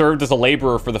 I served as a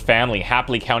laborer for the family,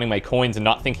 happily counting my coins and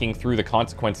not thinking through the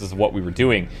consequences of what we were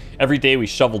doing. Every day we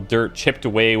shoveled dirt, chipped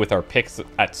away with our picks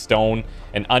at stone,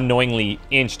 and unknowingly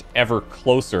inched ever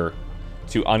closer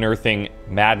to unearthing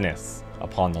madness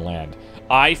upon the land.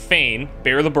 I, Fane,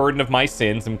 bear the burden of my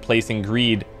sins in placing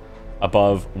greed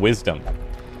above wisdom.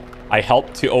 I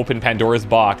helped to open Pandora's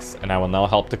box, and I will now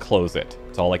help to close it.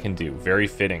 That's all I can do. Very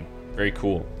fitting. Very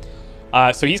cool.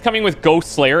 So he's coming with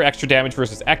Ghost Slayer, extra damage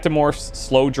versus Ectomorphs,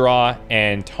 Slow Draw,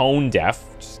 and Tone Deaf.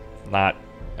 Which is not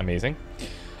amazing.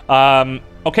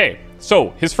 Okay, so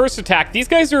his first attack. These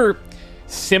guys are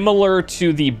similar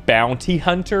to the Bounty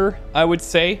Hunter, I would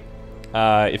say,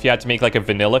 if you had to make like a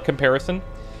vanilla comparison.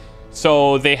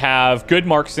 So they have good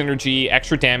mark synergy,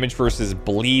 extra damage versus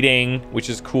bleeding, which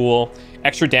is cool.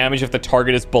 Extra damage if the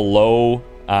target is below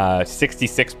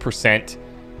 66%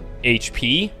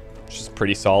 HP, which is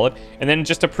pretty solid. And then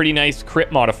just a pretty nice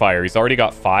crit modifier. He's already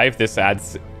got 5. This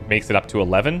makes it up to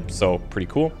 11, so pretty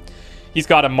cool. He's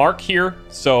got a mark here,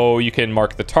 so you can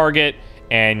mark the target,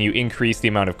 and you increase the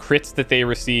amount of crits that they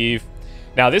receive.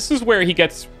 Now, this is where he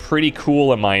gets pretty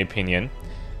cool, in my opinion.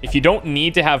 If you don't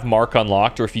need to have mark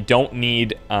unlocked, or if you don't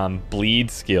need bleed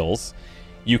skills,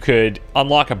 you could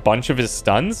unlock a bunch of his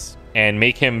stuns and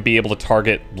make him be able to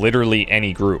target literally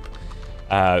any group.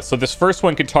 So this first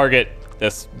one could target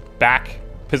this back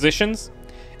positions,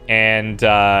 and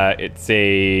it's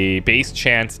a base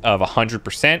chance of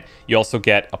 100%. You also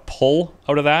get a pull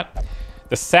out of that.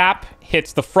 The sap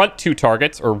hits the front 2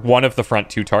 targets, or one of the front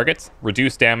 2 targets.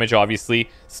 Reduce damage, obviously.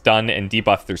 Stun and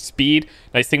debuff their speed.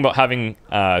 Nice thing about having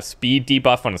speed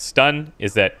debuff on a stun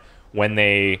is that when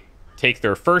they take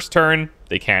their first turn,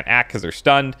 they can't act because they're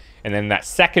stunned. And then that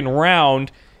second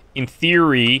round, in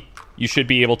theory, you should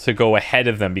be able to go ahead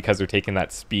of them because they're taking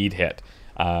that speed hit.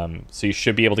 So you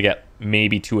should be able to get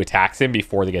maybe 2 attacks in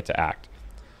before they get to act.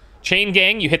 Chain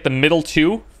Gang, you hit the middle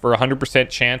 2 for 100%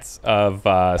 chance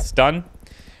of stun.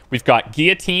 We've got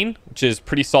Guillotine, which is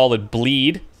pretty solid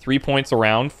bleed, 3 points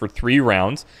around for 3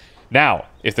 rounds. Now,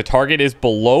 if the target is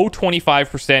below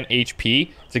 25%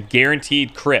 HP, it's a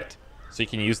guaranteed crit. So you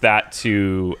can use that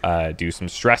to do some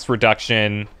stress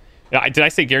reduction. Did I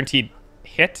say guaranteed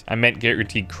hit? I meant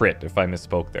guaranteed crit, if I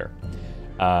misspoke there.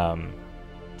 So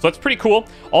that's pretty cool.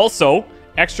 Also,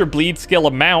 extra bleed skill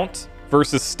amount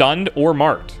versus stunned or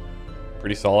marked.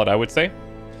 Pretty solid, I would say.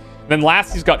 And then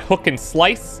last, he's got Hook and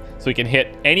Slice, so he can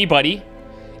hit anybody.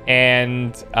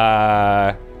 And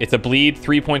it's a bleed,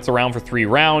 3 points around for 3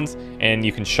 rounds, and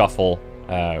you can shuffle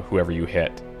whoever you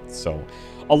hit. So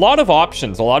a lot of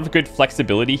options, a lot of good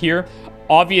flexibility here.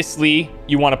 Obviously,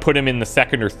 you want to put him in the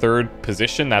second or third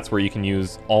position. That's where you can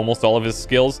use almost all of his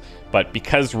skills. But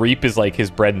because Reap is like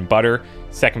his bread and butter,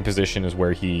 second position is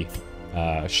where he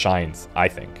shines, I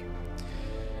think.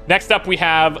 Next up, we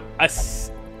have,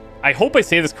 I hope I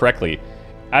say this correctly,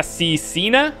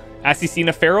 Assassina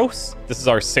Feros. This is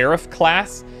our Seraph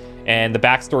class, and the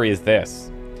backstory is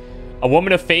this. A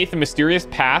woman of faith and mysterious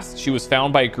past, she was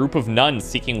found by a group of nuns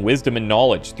seeking wisdom and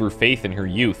knowledge through faith in her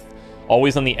youth.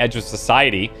 Always on the edge of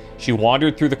society, she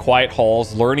wandered through the quiet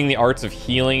halls, learning the arts of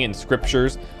healing and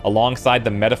scriptures alongside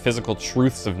the metaphysical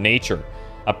truths of nature.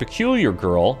 A peculiar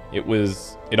girl,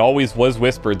 it always was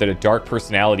whispered that a dark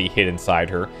personality hid inside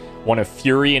her, one of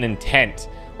fury and intent,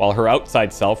 while her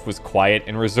outside self was quiet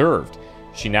and reserved.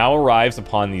 She now arrives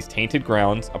upon these tainted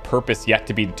grounds, a purpose yet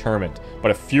to be determined,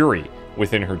 but a fury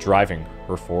within her driving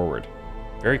her forward.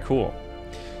 Very cool.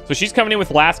 So she's coming in with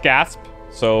Last Gasp,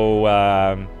 so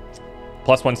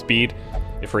 +1 speed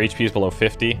if her HP is below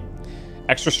 50.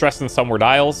 Extra stress in Sunward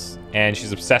Isles, and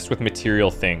she's obsessed with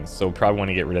material things, so we probably want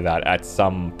to get rid of that at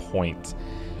some point.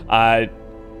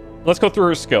 Let's go through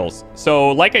her skills.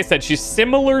 So, like I said, she's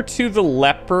similar to the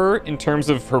Leper in terms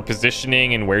of her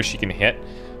positioning and where she can hit.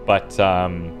 But,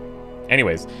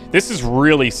 anyways, this is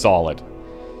really solid.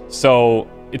 So,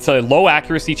 it's a low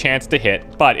accuracy chance to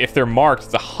hit, but if they're marked,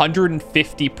 it's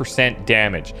 150%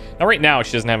 damage. Now, right now,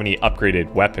 she doesn't have any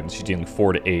upgraded weapons. She's dealing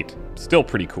 4 to 8. Still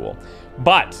pretty cool.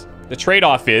 But the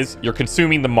trade-off is you're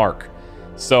consuming the mark.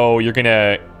 So, you're going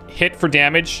to hit for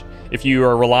damage. If you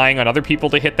are relying on other people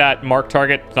to hit that mark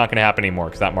target, it's not going to happen anymore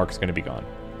because that mark is going to be gone.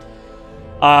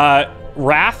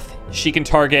 Wrath, she can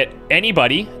target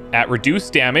anybody at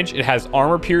reduced damage. It has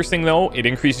armor piercing, though. It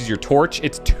increases your torch.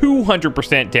 It's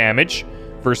 200% damage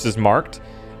versus marked.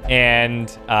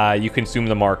 And you consume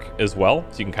the mark as well.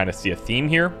 So you can kind of see a theme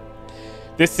here.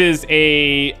 This is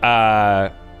a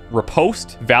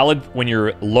riposte, valid when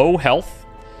you're low health.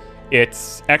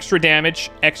 It's extra damage,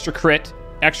 extra crit,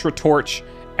 extra torch,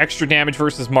 extra damage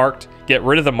versus marked, get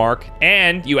rid of the mark,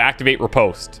 and you activate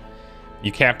riposte.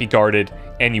 You can't be guarded,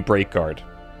 and you break guard.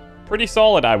 Pretty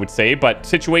solid, I would say, but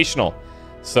situational.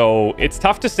 So it's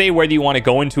tough to say whether you want to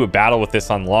go into a battle with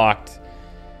this unlocked.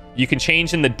 You can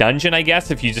change in the dungeon, I guess,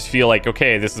 if you just feel like,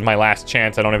 okay, this is my last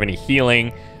chance, I don't have any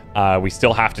healing, we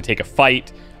still have to take a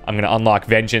fight, I'm going to unlock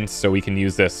Vengeance so we can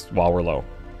use this while we're low.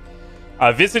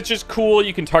 Visage is cool,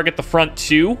 you can target the front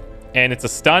 2, and it's a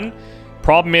stun.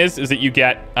 Problem is that you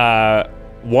get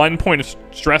 1 point of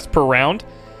stress per round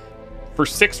for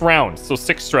 6 rounds. So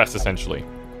 6 stress, essentially.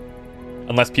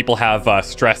 Unless people have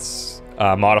stress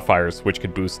modifiers, which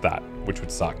could boost that, which would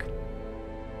suck.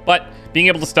 But being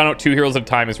able to stun out 2 heroes at a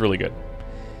time is really good.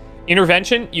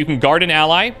 Intervention, you can guard an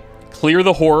ally, clear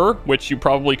the horror, which you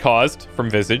probably caused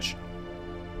from Visage.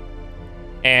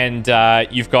 And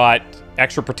you've got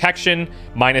extra protection,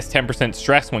 minus 10%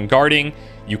 stress when guarding.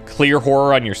 You clear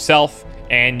horror on yourself,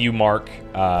 and you mark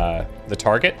the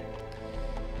target.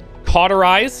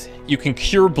 Cauterize, you can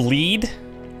cure bleed,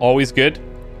 always good.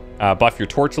 Buff your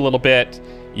torch a little bit.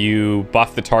 You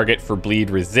buff the target for bleed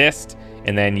resist,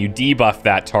 and then you debuff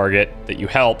that target that you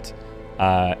helped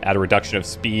at a reduction of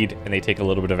speed, and they take a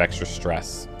little bit of extra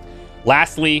stress.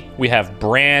 Lastly, we have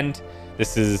Brand.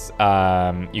 This is,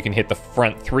 you can hit the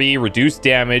front 3, reduce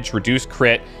damage, reduce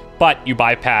crit, but you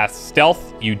bypass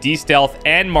stealth, you de-stealth,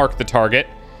 and mark the target.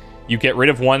 You get rid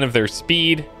of 1 of their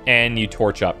speed, and you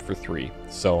torch up for 3.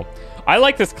 So, I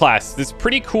like this class. This is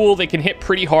pretty cool. They can hit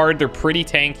pretty hard. They're pretty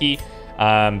tanky.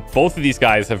 Both of these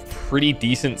guys have pretty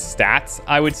decent stats,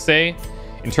 I would say.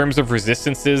 In terms of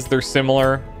resistances, they're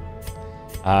similar.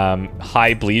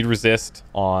 High bleed resist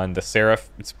on the Seraph.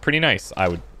 It's pretty nice.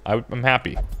 I'm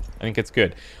happy. I think it's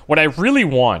good. What I really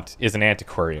want is an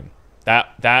Antiquarian.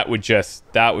 That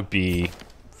would be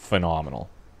phenomenal.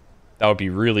 That would be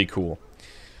really cool.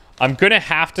 I'm gonna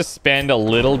have to spend a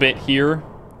little bit here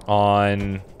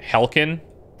on Helkin.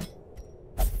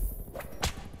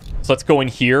 So let's go in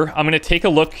here. I'm gonna take a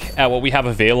look at what we have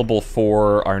available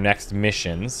for our next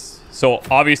missions. So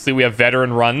obviously we have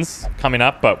veteran runs coming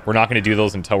up, but we're not gonna do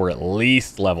those until we're at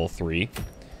least level 3.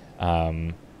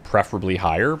 Preferably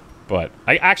higher, but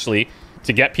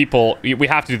to get people, we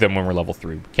have to do them when we're level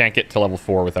 3. We can't get to level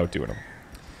 4 without doing them.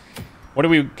 What do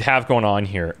we have going on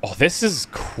here? Oh, this is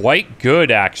quite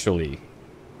good, actually.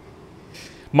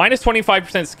 Minus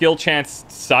 25% skill chance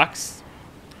sucks,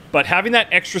 but having that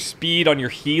extra speed on your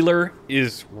healer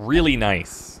is really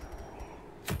nice.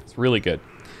 It's really good.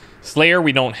 Slayer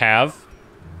we don't have.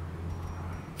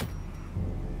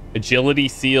 Agility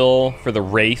seal for the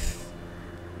Wraith.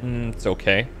 It's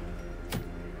okay.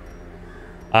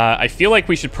 I feel like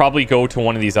we should probably go to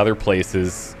one of these other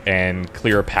places and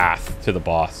clear a path to the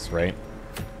boss, right?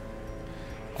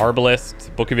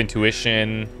 Arbalist, Book of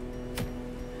Intuition,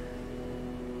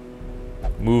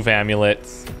 Move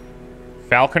Amulets.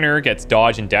 Falconer gets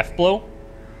dodge and death blow.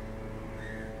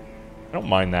 I don't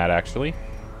mind that, actually.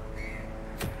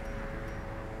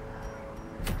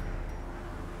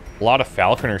 A lot of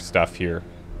Falconer stuff here.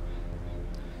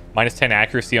 Minus 10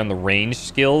 accuracy on the range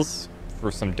skills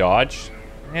for some dodge.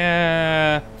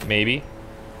 Maybe.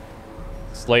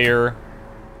 Slayer,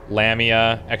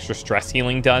 Lamia, extra stress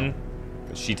healing done.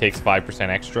 She takes 5%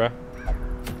 extra.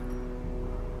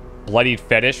 Bloodied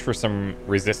Fetish for some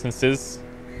resistances.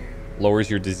 Lowers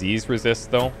your disease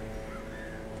resist, though.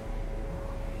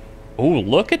 Oh,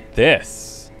 look at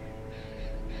this.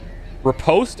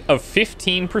 Riposte of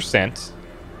 15%.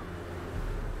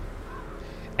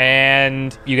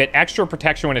 And you get extra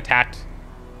protection when attacked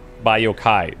by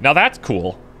yokai. Now that's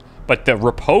cool, but the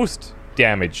riposte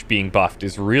damage being buffed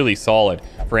is really solid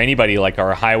for anybody like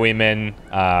our highwaymen,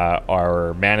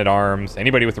 our man-at-arms,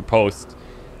 anybody with riposte.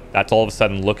 That's all of a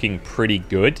sudden looking pretty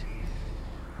good.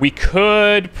 We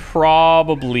could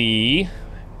probably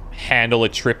handle a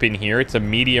trip in here. It's a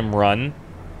medium run.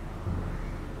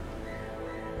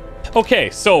 Okay,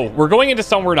 so we're going into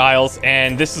Sunward Isles,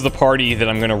 and this is the party that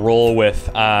I'm going to roll with.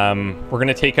 We're going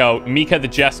to take out Mika the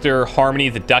Jester, Harmony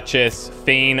the Duchess,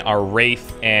 Fane our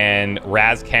Wraith, and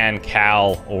Razkan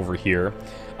Cal over here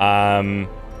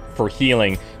for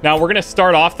healing. Now, we're going to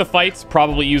start off the fights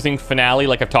probably using Finale,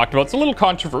 like I've talked about. It's a little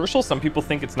controversial. Some people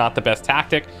think it's not the best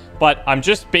tactic, but I'm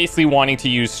just basically wanting to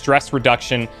use stress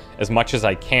reduction as much as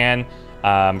I can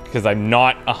because I'm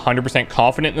not 100%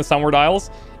 confident in the Sunward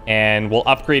Isles. And we'll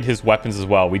upgrade his weapons as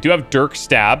well. We do have Dirk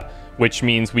Stab, which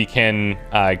means we can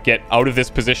get out of this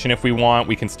position if we want.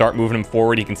 We can start moving him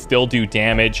forward. He can still do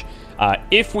damage.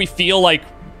 If we feel like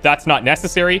that's not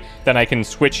necessary, then I can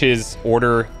switch his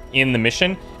order in the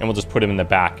mission, and we'll just put him in the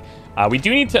back. We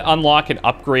do need to unlock and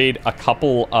upgrade a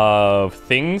couple of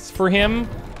things for him.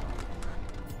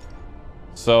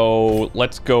 So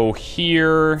let's go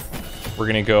here. We're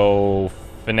going to go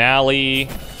Finale.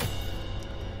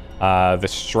 The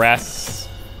stress,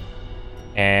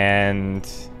 and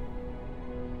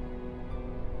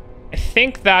I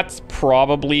think that's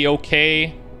probably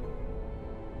okay.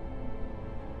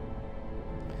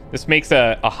 This makes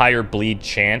a higher bleed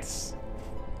chance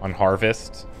on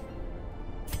Harvest.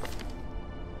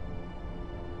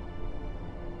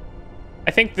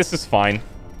 I think this is fine.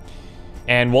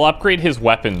 And we'll upgrade his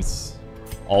weapons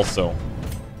also.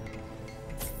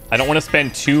 I don't want to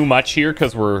spend too much here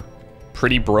because we're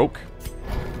pretty broke.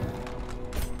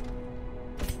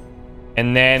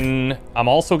 And then I'm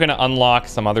also going to unlock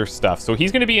some other stuff. So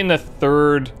he's going to be in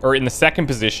the second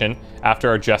position after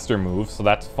our Jester move, so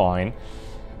that's fine.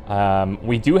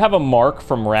 We do have a mark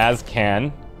from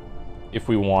Razkan if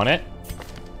we want it.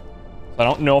 So I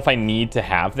don't know if I need to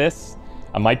have this.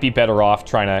 I might be better off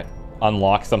trying to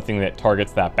unlock something that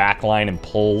targets that back line and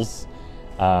pulls.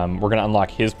 We're going to unlock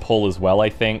his pull as well, I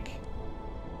think.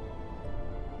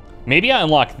 Maybe I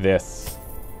unlock this.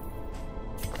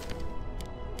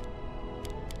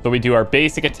 So we do our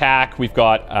basic attack. We've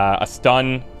got a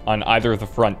stun on either of the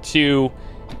front two.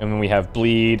 And then we have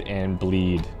bleed and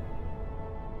bleed.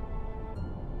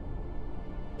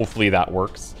 Hopefully that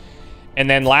works. And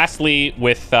then lastly,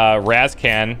 with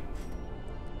Razkan,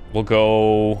 we'll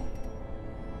go...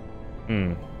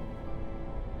 I'm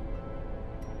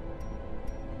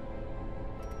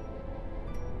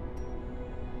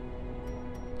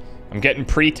getting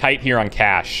pretty tight here on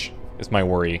cash, is my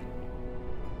worry.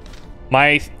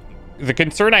 The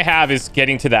concern I have is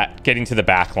getting to the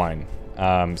back line.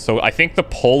 So I think the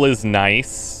pull is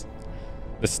nice.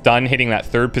 The stun hitting that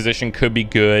third position could be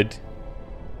good.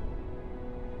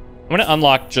 I'm going to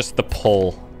unlock just the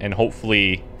pull, and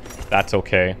hopefully that's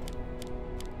okay.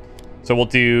 So we'll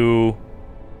do...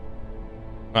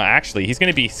 actually, he's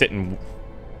going to be sitting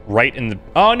right in the...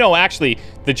 Oh, no, actually,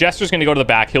 the Jester's going to go to the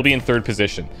back. He'll be in third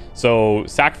position. So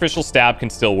Sacrificial Stab can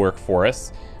still work for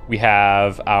us. We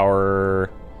have our...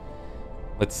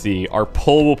 Let's see. Our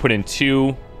pull we'll put in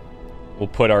 2. We'll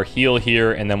put our heal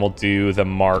here, and then we'll do the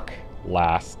mark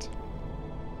last.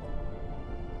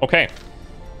 Okay.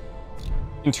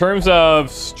 In terms of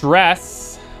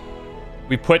stress,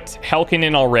 we put Helkin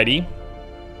in already.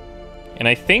 And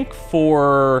I think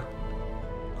for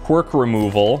quirk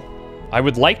removal, I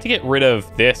would like to get rid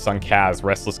of this on Kaz,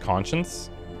 Restless Conscience.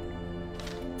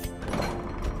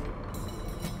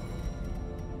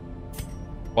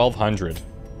 $1,200.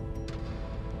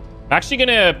 I'm actually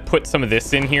gonna put some of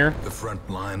this in here. The front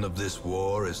line of this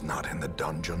war is not in the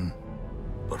dungeon,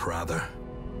 but rather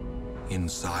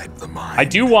inside the mind. I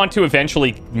do want to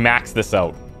eventually max this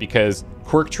out because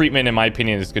quirk treatment, in my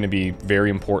opinion, is going to be very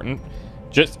important.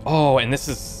 Oh, and this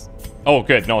is... Oh,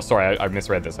 good. No, sorry, I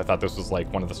misread this. I thought this was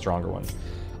like one of the stronger ones.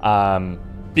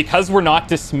 Because we're not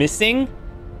dismissing,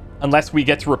 unless we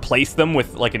get to replace them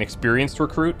with like an experienced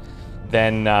recruit,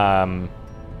 then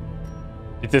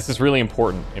this is really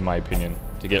important, in my opinion,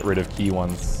 to get rid of key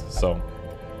ones. So,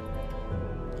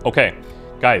 okay,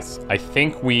 guys, I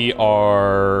think we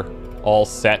are all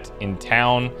set in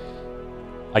town.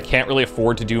 I can't really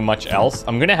afford to do much else.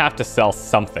 I'm gonna have to sell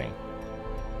something.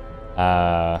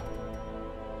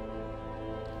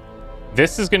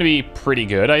 This is gonna be pretty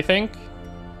good, I think.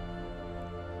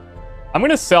 I'm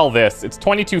gonna sell this. It's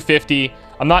 $22.50.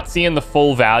 I'm not seeing the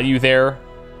full value there.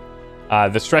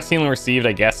 The stress healing received,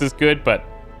 I guess, is good, but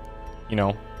you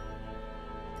know,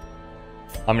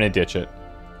 I'm gonna ditch it.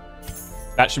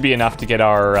 That should be enough to get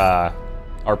our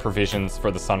provisions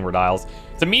for the Sunward Isles.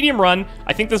 It's a medium run.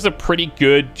 I think this is a pretty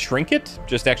good trinket.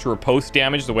 Just extra riposte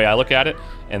damage, the way I look at it,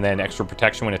 and then extra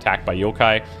protection when attacked by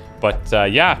yokai.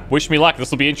 But yeah, wish me luck.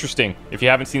 This will be interesting. If you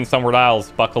haven't seen Sunward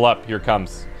Isles, buckle up. Here it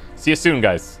comes. See you soon,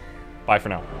 guys. Bye for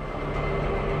now.